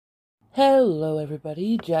Hello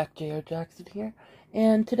everybody, Jack J.R. Jackson here,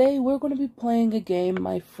 and today we're going to be playing a game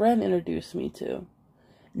my friend introduced me to,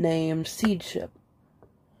 named Seedship.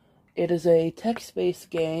 It is a text-based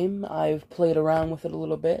game. I've played around with it a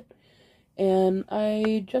little bit, and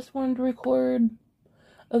I just wanted to record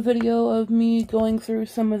a video of me going through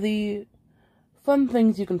some of the fun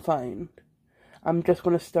things you can find. I'm just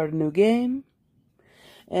going to start a new game,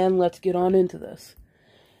 and let's get on into this.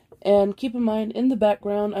 And keep in mind, in the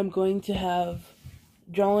background, I'm going to have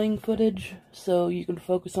drawing footage, so you can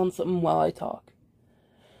focus on something while I talk.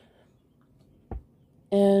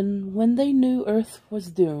 And when they knew Earth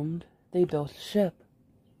was doomed, they built a ship.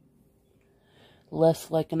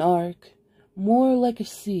 Less like an ark, more like a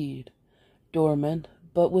seed, dormant,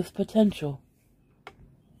 but with potential.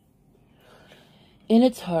 In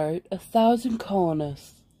its heart, 1,000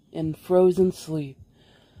 colonists in frozen sleep,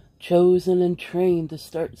 chosen and trained to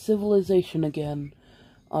start civilization again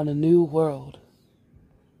on a new world.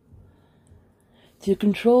 To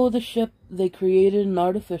control the ship, they created an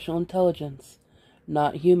artificial intelligence,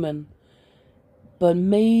 not human, but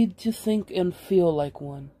made to think and feel like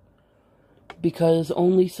one, because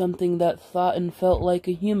only something that thought and felt like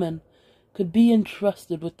a human could be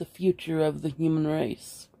entrusted with the future of the human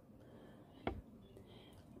race.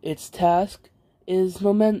 Its task is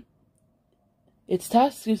momentous,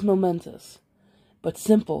 but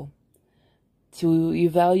simple: to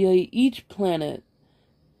evaluate each planet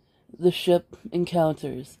the ship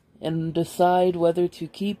encounters and decide whether to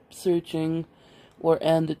keep searching or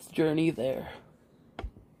end its journey there.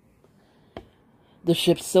 The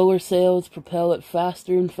ship's solar sails propel it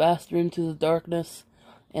faster and faster into the darkness,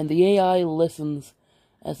 and the AI listens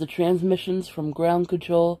as the transmissions from ground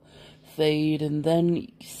control fade and then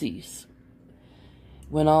cease.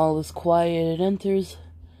 When all is quiet, it enters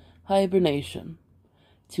hibernation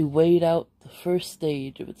to wait out the first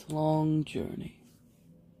stage of its long journey.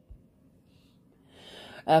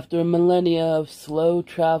 After a millennia of slow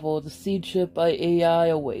travel, the Seedship by AI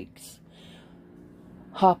awakes.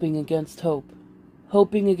 Hoping against hope.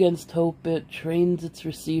 Hoping against hope, it trains its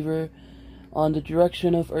receiver on the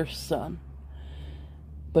direction of Earth's sun.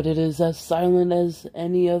 But it is as silent as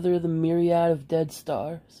any other of the myriad of dead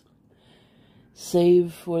stars,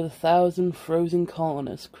 save for the 1,000 frozen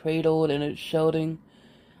colonists cradled in its sheltering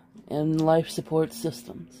and life support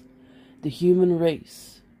systems. The human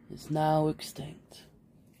race is now extinct.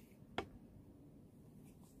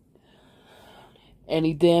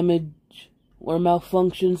 Any damage or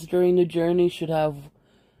malfunctions during the journey should have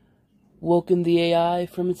woken the AI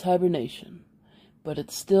from its hibernation, but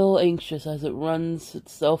it's still anxious as it runs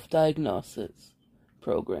its self-diagnosis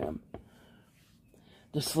program.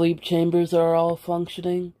 The sleep chambers are all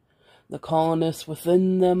functioning, the colonists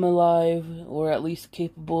within them alive, or at least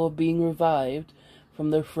capable of being revived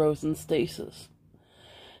from their frozen stasis.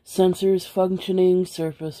 Sensors functioning,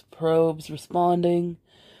 surface probes responding,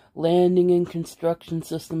 landing and construction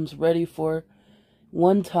systems ready for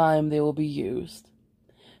one time they will be used.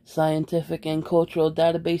 Scientific and cultural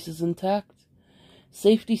databases intact,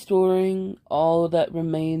 safety storing all that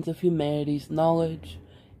remains of humanity's knowledge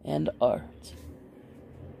and art.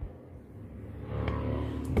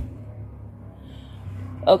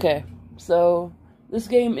 Okay, so this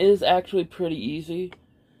game is actually pretty easy,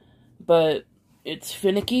 but it's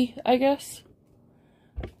finicky, I guess.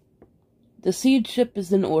 The Seedship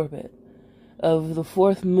is in orbit of the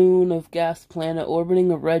fourth moon of gas planet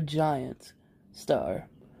orbiting a red giant star.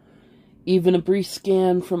 Even a brief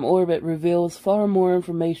scan from orbit reveals far more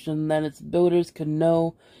information than its builders could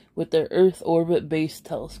know with their Earth orbit-based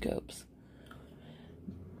telescopes.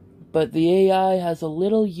 But the AI has a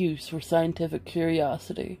little use for scientific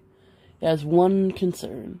curiosity. It has one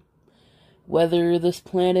concern: whether this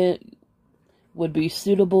planet would be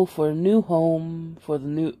suitable for a new home for the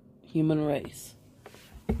new human race.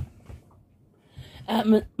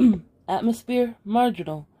 Atmosphere,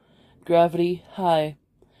 marginal. Gravity, high.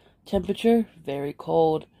 Temperature, very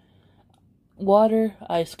cold. Water,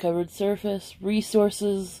 ice-covered surface.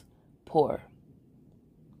 Resources, poor.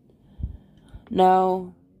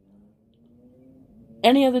 Now,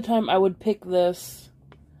 any other time I would pick this,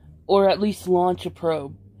 or at least launch a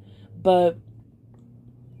probe, but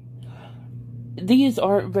these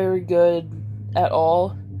aren't very good at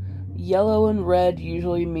all. Yellow and red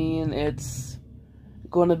usually mean it's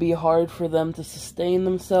going to be hard for them to sustain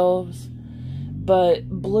themselves, but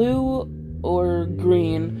blue or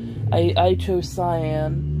green, I chose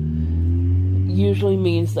cyan, usually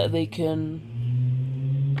means that they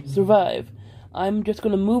can survive. I'm just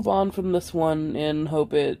going to move on from this one and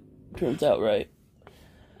hope it turns out right.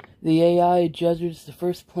 The AI judges the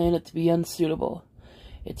first planet to be unsuitable.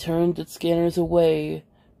 It turns its scanners away,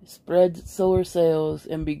 spreads its solar sails,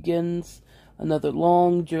 and begins another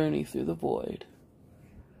long journey through the void.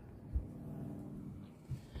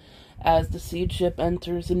 As the Seedship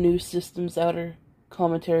enters a new system's outer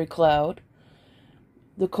cometary cloud,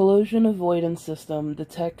 the collision avoidance system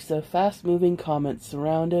detects a fast-moving comet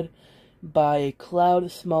surrounded by a cloud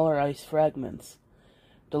of smaller ice fragments.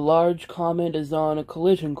 The large comet is on a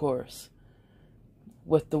collision course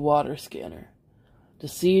with the water scanner. The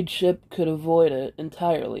Seedship could avoid it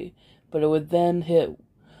entirely, but it would then hit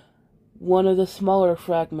one of the smaller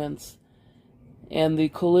fragments, and the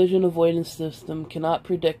collision avoidance system cannot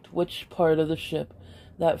predict which part of the ship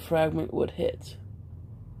that fragment would hit.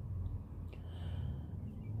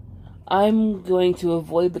 I'm going to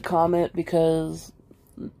avoid the comet because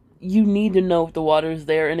you need to know if the water is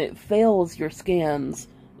there, and it fails your scans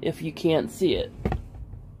if you can't see it.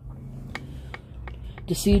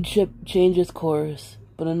 The Seedship changes course,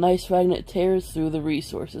 but a nice fragment tears through the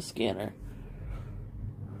resources scanner.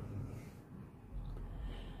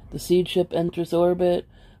 The Seedship enters orbit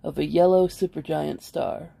of a yellow supergiant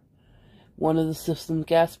star. One of the system's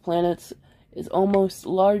gas planets is almost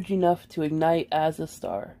large enough to ignite as a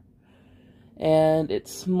star, and it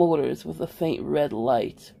smolders with a faint red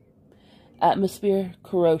light. Atmosphere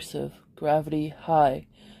corrosive, gravity high,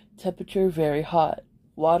 temperature very hot,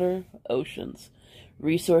 water oceans,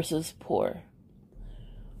 resources poor.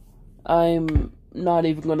 I'm not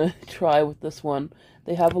even going to try with this one.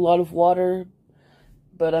 They have a lot of water,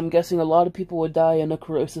 but I'm guessing a lot of people would die in a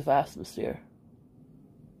corrosive atmosphere.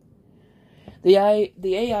 The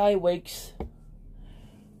AI wakes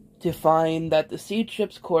to find that the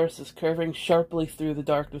Seedship's course is curving sharply through the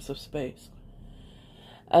darkness of space,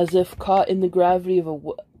 as if caught in the gravity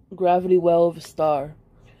well of a star.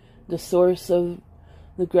 The source of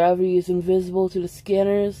the gravity is invisible to the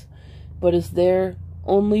scanners, but there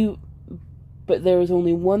is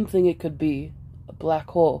only one thing it could be: a black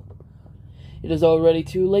hole. It is already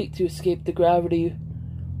too late to escape the gravity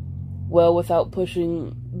well without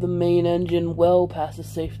pushing the main engine well past the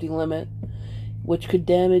safety limit, which could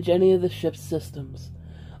damage any of the ship's systems.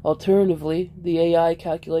 Alternatively, the AI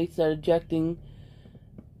calculates that ejecting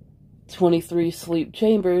 23 sleep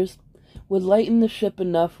chambers would lighten the ship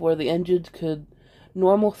enough where the engines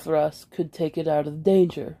normal thrust could take it out of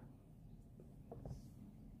danger.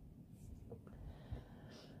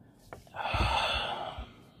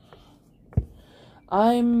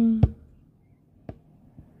 I'm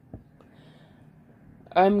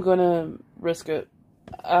gonna risk it.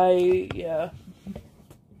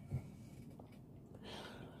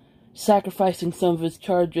 Sacrificing some of its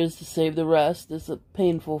charges to save the rest is a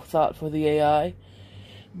painful thought for the AI,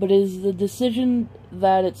 but it is the decision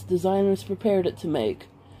that its designers prepared it to make.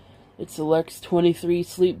 It selects 23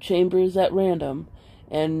 sleep chambers at random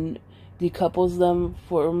and decouples them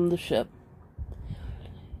from the ship.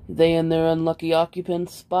 They and their unlucky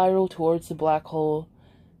occupants spiral towards the black hole's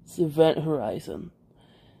event horizon,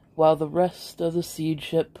 while the rest of the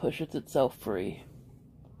Seedship pushes itself free.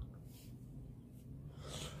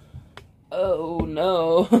 Oh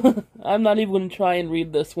no, I'm not even going to try and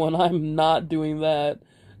read this one. I'm not doing that.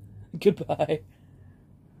 Goodbye.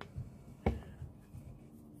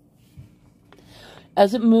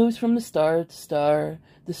 As it moves from the star to star,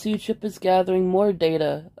 the Seedship is gathering more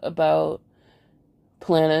data about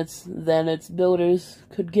planets than its builders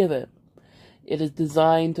could give it. It is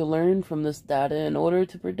designed to learn from this data in order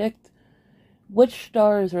to predict which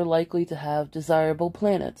stars are likely to have desirable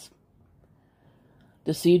planets.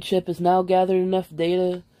 The Seedship has now gathered enough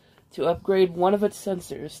data to upgrade one of its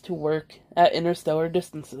sensors to work at interstellar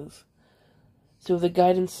distances, so the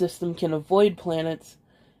guidance system can avoid planets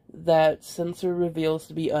that sensor reveals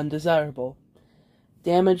to be undesirable.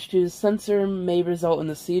 Damage to the sensor may result in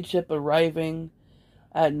the Seedship arriving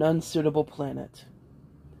at an unsuitable planet.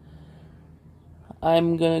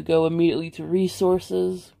 I'm gonna go immediately to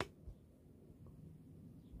resources.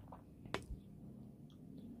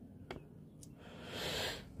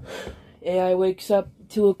 AI wakes up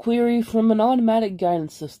to a query from an automatic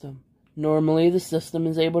guidance system. Normally, the system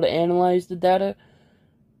is able to analyze the data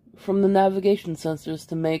from the navigation sensors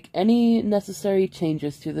to make any necessary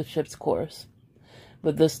changes to the ship's course.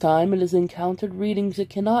 But this time, it has encountered readings it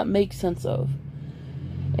cannot make sense of,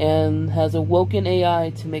 and has awoken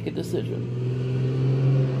AI to make a decision.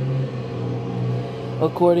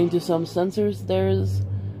 According to some sensors, there is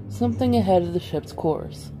something ahead of the ship's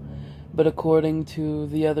course, but according to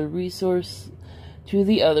the others,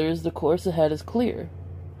 the course ahead is clear.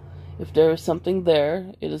 If there is something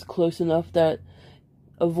there, it is close enough that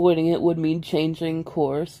avoiding it would mean changing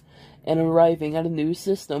course, and arriving at a new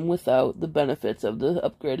system without the benefits of the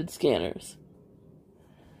upgraded scanners.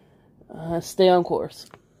 Stay on course.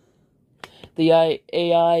 The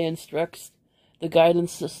AI instructs the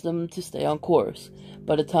guidance system to stay on course,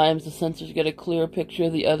 but at times the sensors get a clearer picture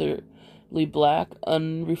of the utterly black,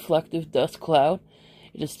 unreflective dust cloud.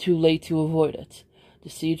 It is too late to avoid it. The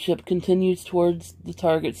Seedship continues towards the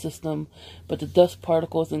target system, but the dust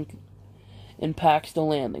particles impacts the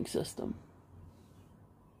landing system.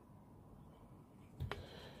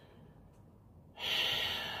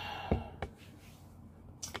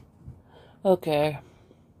 Okay.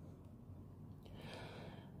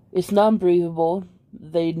 It's non-breathable.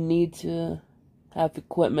 They need to have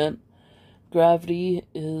equipment. Gravity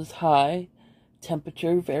is high.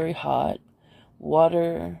 Temperature very hot.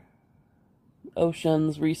 Water,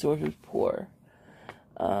 oceans, resources poor.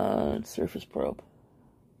 Surface probe.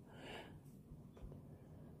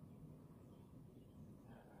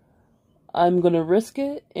 I'm gonna risk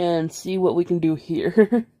it and see what we can do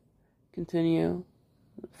here. Continue.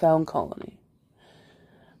 Found colony.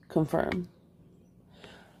 Confirm.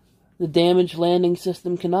 The damaged landing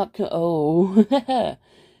system cannot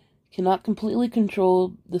cannot completely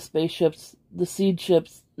control the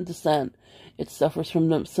Seedship's descent. It suffers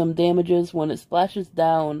from some damages when it splashes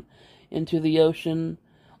down into the ocean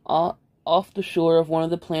off the shore of one of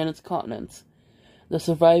the planet's continents. The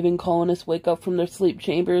surviving colonists wake up from their sleep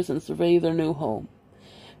chambers and survey their new home.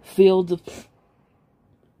 Fields of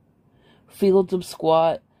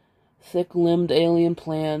squat, thick-limbed alien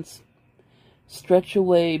plants stretch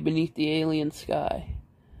away beneath the alien sky.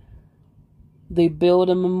 They build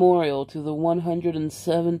a memorial to the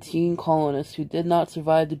 117 colonists who did not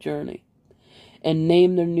survive the journey, and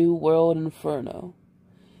name their new world Inferno,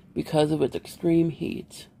 because of its extreme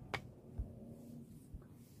heat.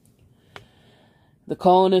 The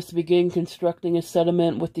colonists begin constructing a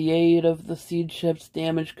settlement with the aid of the Seedship's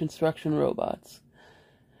damaged construction robots.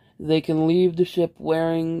 They can leave the ship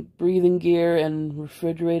wearing breathing gear and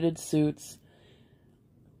refrigerated suits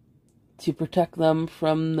to protect them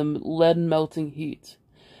from the lead-melting heat.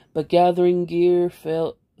 But gathering gear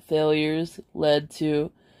failures led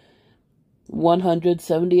to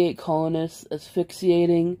 178 colonists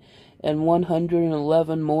asphyxiating, and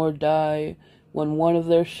 111 more die when one of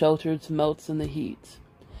their shelters melts in the heat.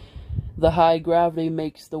 The high gravity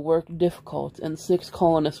makes the work difficult, and 6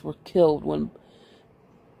 colonists were killed when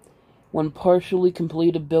partially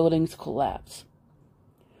completed buildings collapse.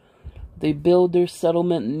 They build their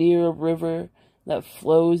settlement near a river that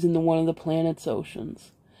flows into one of the planet's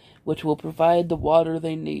oceans, which will provide the water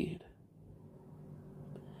they need.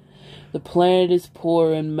 The planet is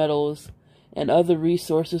poor in metals and other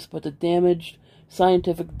resources, but the damaged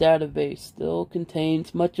scientific database still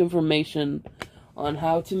contains much information on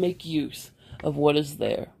how to make use of what is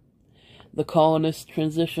there. The colonist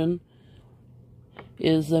transition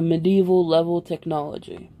is a medieval-level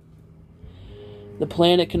technology. The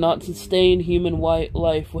planet cannot sustain human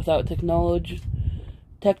life without technological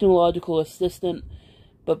assistance,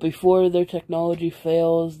 but before their technology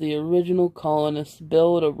fails, the original colonists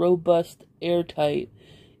build a robust, airtight,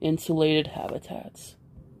 insulated habitats.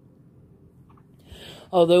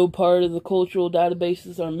 Although part of the cultural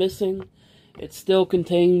databases are missing, it still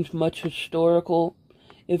contains much historical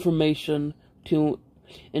information to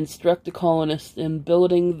instruct the colonists in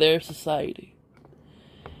building their society,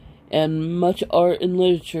 and much art and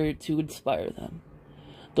literature to inspire them.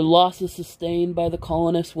 The losses sustained by the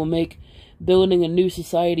colonists will make building a new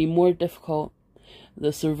society more difficult.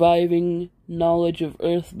 The surviving knowledge of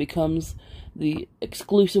Earth becomes the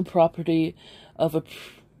exclusive property of a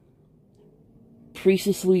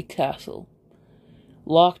priestly castle,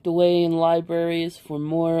 locked away in libraries for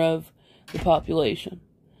more of the population.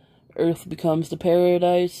 Earth becomes the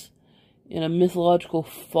paradise in a mythological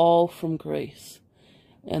fall from grace,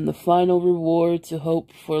 and the final reward to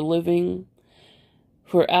hope for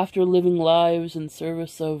after living lives in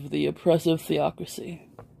service of the oppressive theocracy.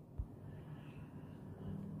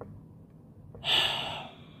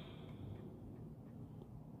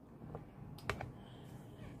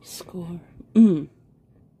 Score.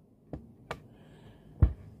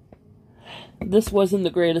 This wasn't the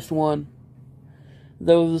greatest one,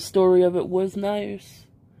 though the story of it was nice.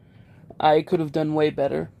 I could have done way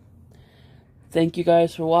better. Thank you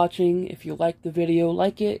guys for watching. If you liked the video,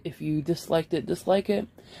 like it. If you disliked it, dislike it.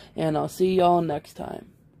 And I'll see y'all next time.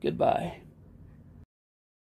 Goodbye.